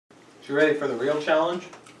You ready for the real challenge?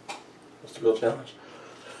 What's the real challenge?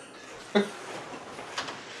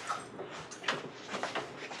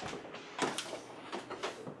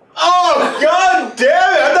 Oh, god damn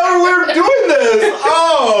it! I thought we were doing this!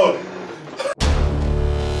 Oh!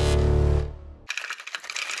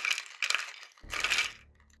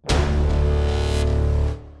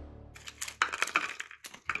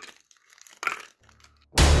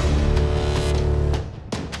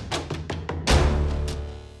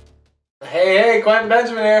 Hey, Quentin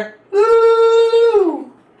Benjamin here.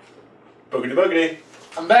 Woo! Boogity boogity.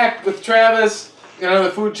 I'm back with Travis. Got another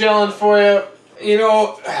food challenge for you. You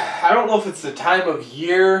know, I don't know if it's the time of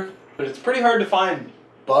year, but it's pretty hard to find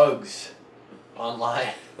bugs online.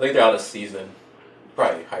 I think they're out of season.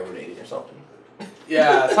 Probably hibernating or something.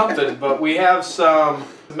 Yeah, something. But we have some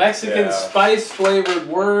Mexican spice flavored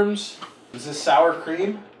worms. Is this sour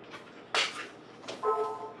cream?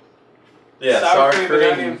 Yeah, sour cream and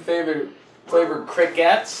onion flavored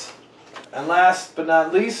crickets. And last but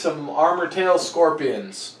not least, some armor tail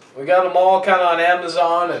scorpions. We got them all kind of on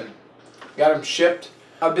Amazon and got them shipped.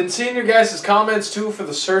 I've been seeing your guys' comments too for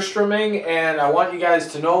the surströmming, and I want you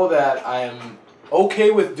guys to know that I am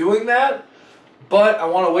okay with doing that, but I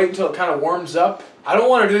want to wait until it kind of warms up. I don't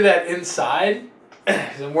want to do that inside,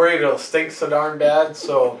 because I'm worried it'll stink so darn bad,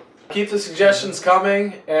 so keep the suggestions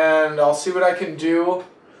coming, and I'll see what I can do.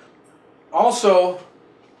 Also,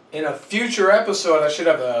 in a future episode, I should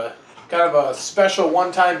have a kind of a special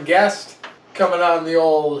one-time guest coming on the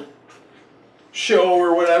old show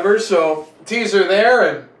or whatever, so teaser there,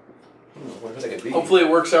 and hopefully it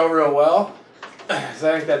works out real well.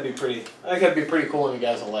 So I think that'd be pretty cool, and you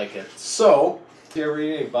guys will like it. So, have you ever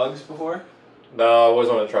eaten any bugs before? No, I always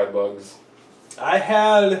want to try bugs. I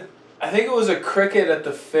think it was a cricket at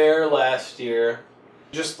the fair last year,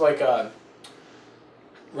 just like a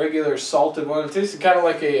regular salted one. It tasted kind of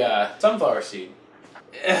like a sunflower seed.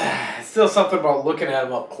 It's still something about looking at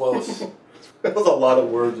them up close. There was a lot of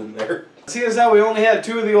words in there. Seeing as how we only had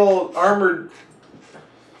two of the old armored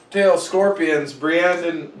tail scorpions, Brienne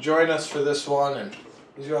didn't join us for this one, and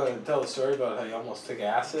he's going to tell the story about how you almost took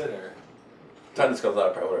acid, or... Time this comes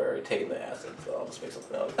out, I probably would have already taken the acid, so I'll just make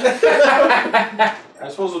something out. I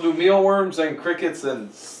suppose we'll do mealworms, then crickets, then...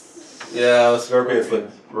 Yeah, the scorpions look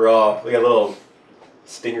raw. They got little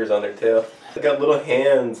stingers on their tail. They got little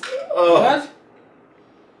hands. Oh. What?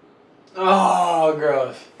 Oh,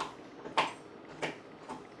 gross.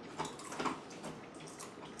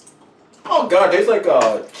 Oh god, it tastes like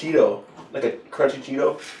a Cheeto. Like a crunchy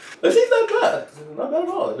Cheeto. This is not bad. Not bad at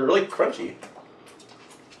all. They're really crunchy.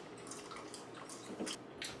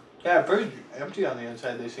 Yeah, pretty empty on the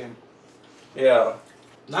inside, they seem. Yeah.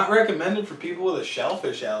 Not recommended for people with a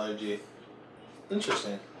shellfish allergy.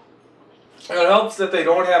 Interesting. It helps that they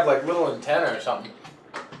don't have like little antennae or something.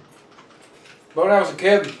 But when I was a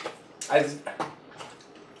kid, I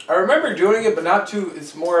remember doing it, but not too.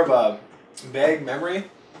 It's more of a vague memory.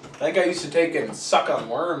 I think I used to take and suck on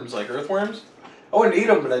worms, like earthworms. I wouldn't eat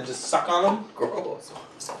them, but I'd just suck on them. Gross.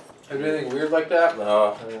 Have you anything weird like that?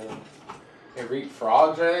 No. You ever eat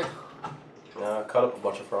frogs, eh? No, I cut up a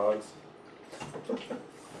bunch of frogs.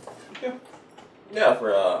 Yeah. Yeah,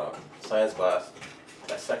 for science class.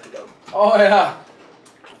 Dissected them. Oh yeah.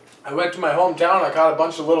 I went to my hometown. I caught a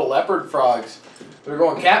bunch of little leopard frogs. We were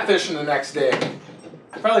going catfishing the next day.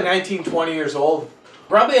 Probably 19, 20 years old.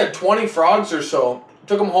 Probably had 20 frogs or so.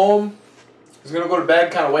 Took them home. I was going to go to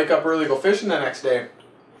bed, kind of wake up early, go fishing the next day.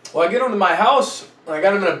 Well, I get them to my house, and I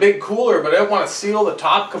got them in a big cooler, but I didn't want to seal the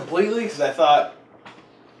top completely because I thought,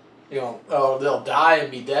 you know, oh, they'll die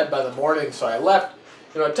and be dead by the morning. So I left,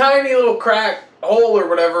 you know, a tiny little crack hole or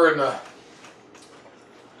whatever in the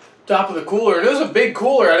top of the cooler. And it was a big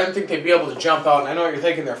cooler. I didn't think they'd be able to jump out. And I know you're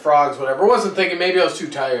thinking they're frogs, whatever. I wasn't thinking, maybe I was too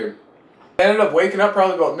tired. I ended up waking up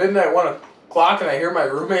probably about midnight, 1 o'clock, and I hear my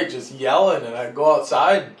roommate just yelling, and I go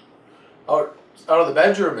outside, out of the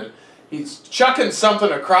bedroom, and he's chucking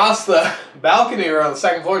something across the balcony or on the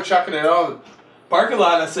second floor, chucking it out of the parking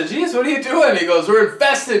lot. And I said, geez, what are you doing? He goes, we're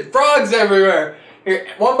infested, frogs everywhere. Here,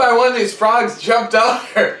 one by one, these frogs jumped out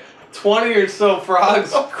there. 20 or so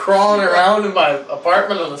frogs crawling around in my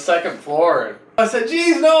apartment on the second floor. And I said,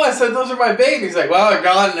 geez, no. I said, those are my bait. And he's like, well, they're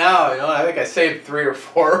gone now. You know, I think I saved 3 or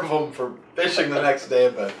 4 of them for fishing the next day,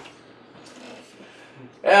 but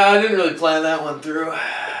yeah, I didn't really plan that one through.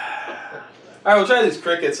 Alright, we'll try these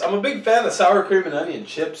crickets. I'm a big fan of sour cream and onion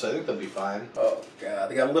chips. I think they'll be fine. Oh god,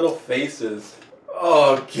 they got little faces.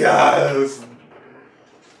 Oh god.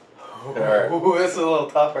 Alright. Ooh, this is a little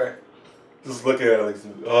tougher. Just looking at it like,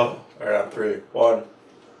 oh. Alright, on 3. 1.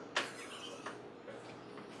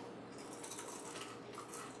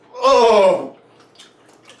 Oh!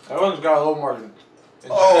 That one's got a little more.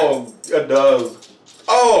 Oh, it does.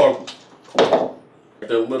 Oh!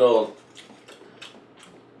 The little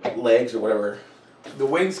legs or whatever. The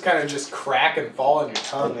wings kind of just crack and fall on your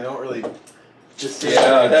tongue. They don't really just sit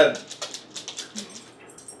Yeah,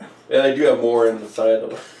 they do have more inside of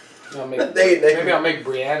them. Maybe I'll make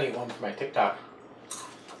Brianne eat one for my TikTok.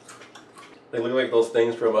 They look like those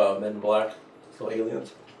things from Men in Black. So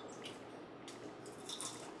aliens.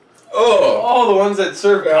 Oh, the ones that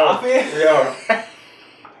serve coffee? Yeah.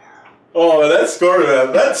 Oh, that scored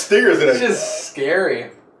that. That stinger's in it. It's just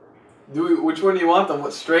scary. Which one do you want? The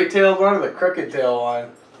straight-tailed one or the crooked-tailed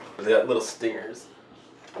one? They got little stingers.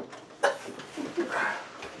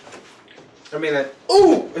 I mean, it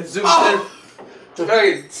zoomed in.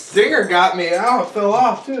 Hey, stinger got me. Ow, it fell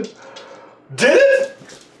off, too. Did it?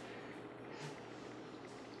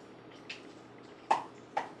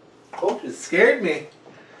 Oh, it scared me.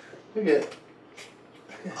 Look at it.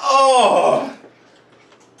 Oh!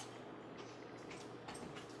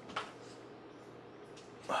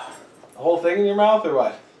 The whole thing in your mouth or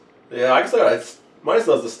what? Yeah, I guess mine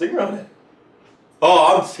still has the stinger on it.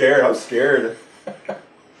 Oh, I'm scared. I'm scared.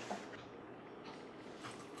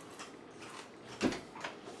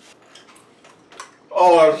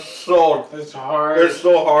 Oh, it's hard. It's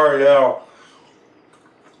so hard, yeah.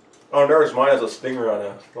 Oh, notice mine has a stinger on it.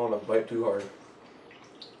 I don't want to bite too hard.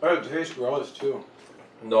 Oh, it tastes gross too.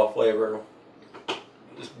 No flavor.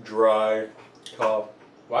 Just dry, tough.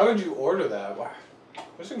 Why would you order that? Why?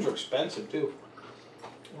 Those things are expensive too.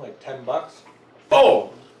 Like $10.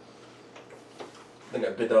 Oh! I think I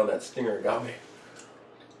bit down that stinger and got me.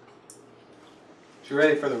 You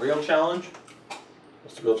ready for the real challenge?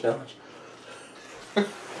 What's the real challenge?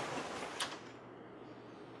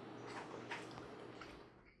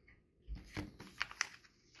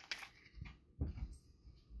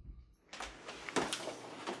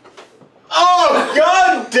 Oh,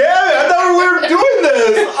 god damn it! I thought we were doing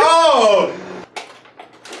this! Oh!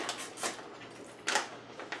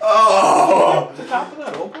 Oh! Is the top of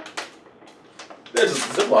that open? There's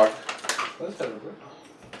just a Ziploc. Let's have a rip.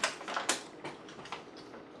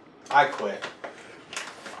 I quit.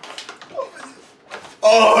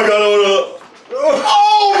 Oh, I gotta.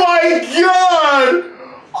 Oh my god!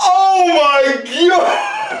 Oh my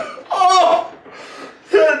god! Oh!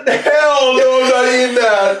 Hell no, I'm not eating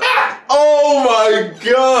that! Oh my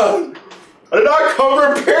god! I did not come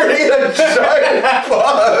prepared to eat a giant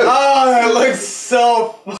bug! Oh, that looks so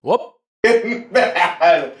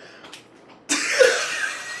bad!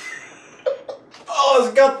 Oh,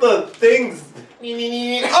 it's got the things.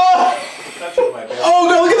 Oh! That's what my dad. Oh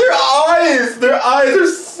god, look at their eyes! Their eyes are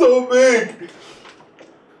so big!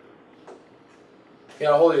 You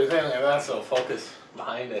gotta hold your thing like that so focus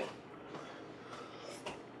behind it.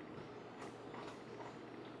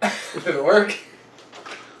 Did it work?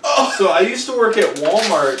 Oh. So I used to work at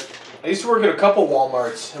Walmart. I used to work at a couple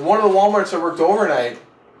Walmarts. And one of the Walmarts I worked overnight,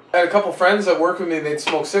 I had a couple friends that worked with me, they'd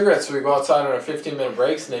smoke cigarettes, so we'd go outside on our 15-minute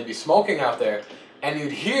breaks and they'd be smoking out there. And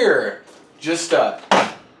you'd hear just it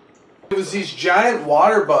was these giant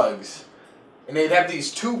water bugs. And they'd have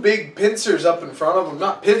these two big pincers up in front of them.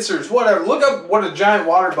 Not pincers, whatever. Look up what a giant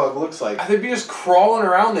water bug looks like. They'd be just crawling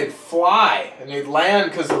around. They'd fly. And they'd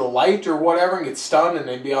land because of the light or whatever and get stunned and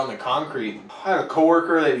they'd be on the concrete. I had a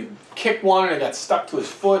coworker, they kicked one and it got stuck to his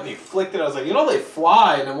foot and he flicked it. I was like, you know, they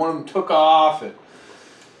fly. And then one of them took off. And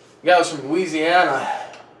the guy was from Louisiana.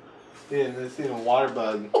 Yeah, this is a water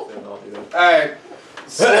bug. Alright.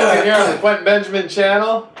 So here on the Quentin Benjamin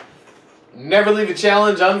channel. Never leave a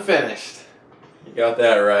challenge unfinished. You got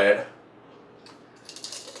that right.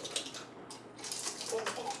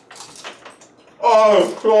 Oh,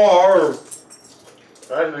 it's so hard.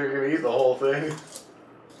 I didn't think you were going to eat the whole thing.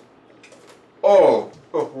 Oh,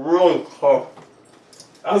 it's really tough.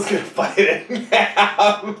 I was going to bite it in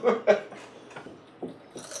half.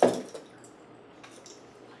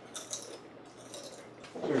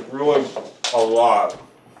 It's really a lot.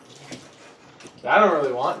 I don't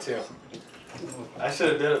really want to. I should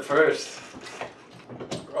have did it first.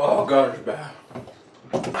 Oh god, it's bad.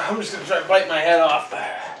 I'm just going to try to bite my head off.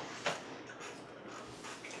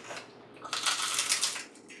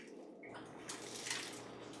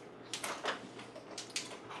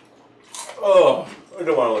 Oh, I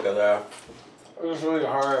don't want to look at that. It was really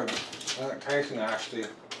hard. And it tastes nasty.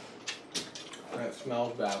 And it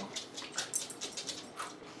smells bad.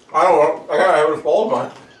 I don't know. I haven't swallowed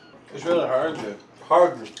mine. It's really hard to.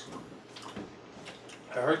 Hard. It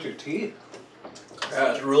hurts your teeth.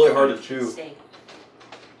 Yeah, it's really hard to chew. Steak.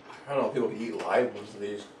 I don't know if people eat live ones of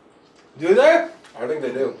these. Do they? I think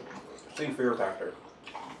they do. See fear factor.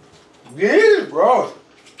 These, bro.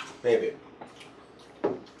 Maybe.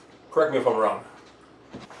 Correct me if I'm wrong.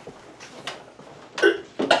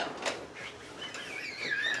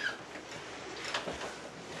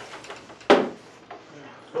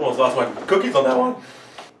 Almost lost my cookies on that one.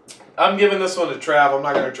 I'm giving this one to Trav. I'm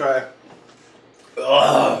not gonna try.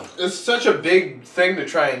 Ugh. It's such a big thing to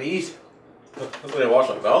try and eat. That's when I wash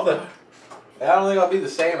my mouth. I don't think I'll be the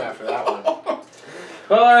same after that one.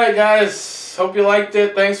 Well, alright guys. Hope you liked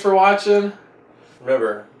it. Thanks for watching.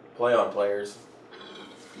 Remember, play on, players.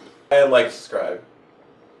 And like, subscribe.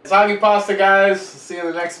 It's Hockey Pasta, guys. See you in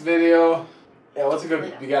the next video. Yeah, what's a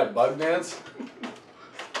good... You got a bug dance?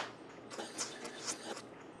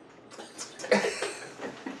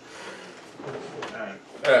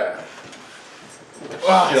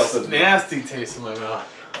 Wow, it's nasty taste in my mouth.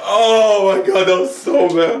 Oh my god, that was so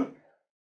bad.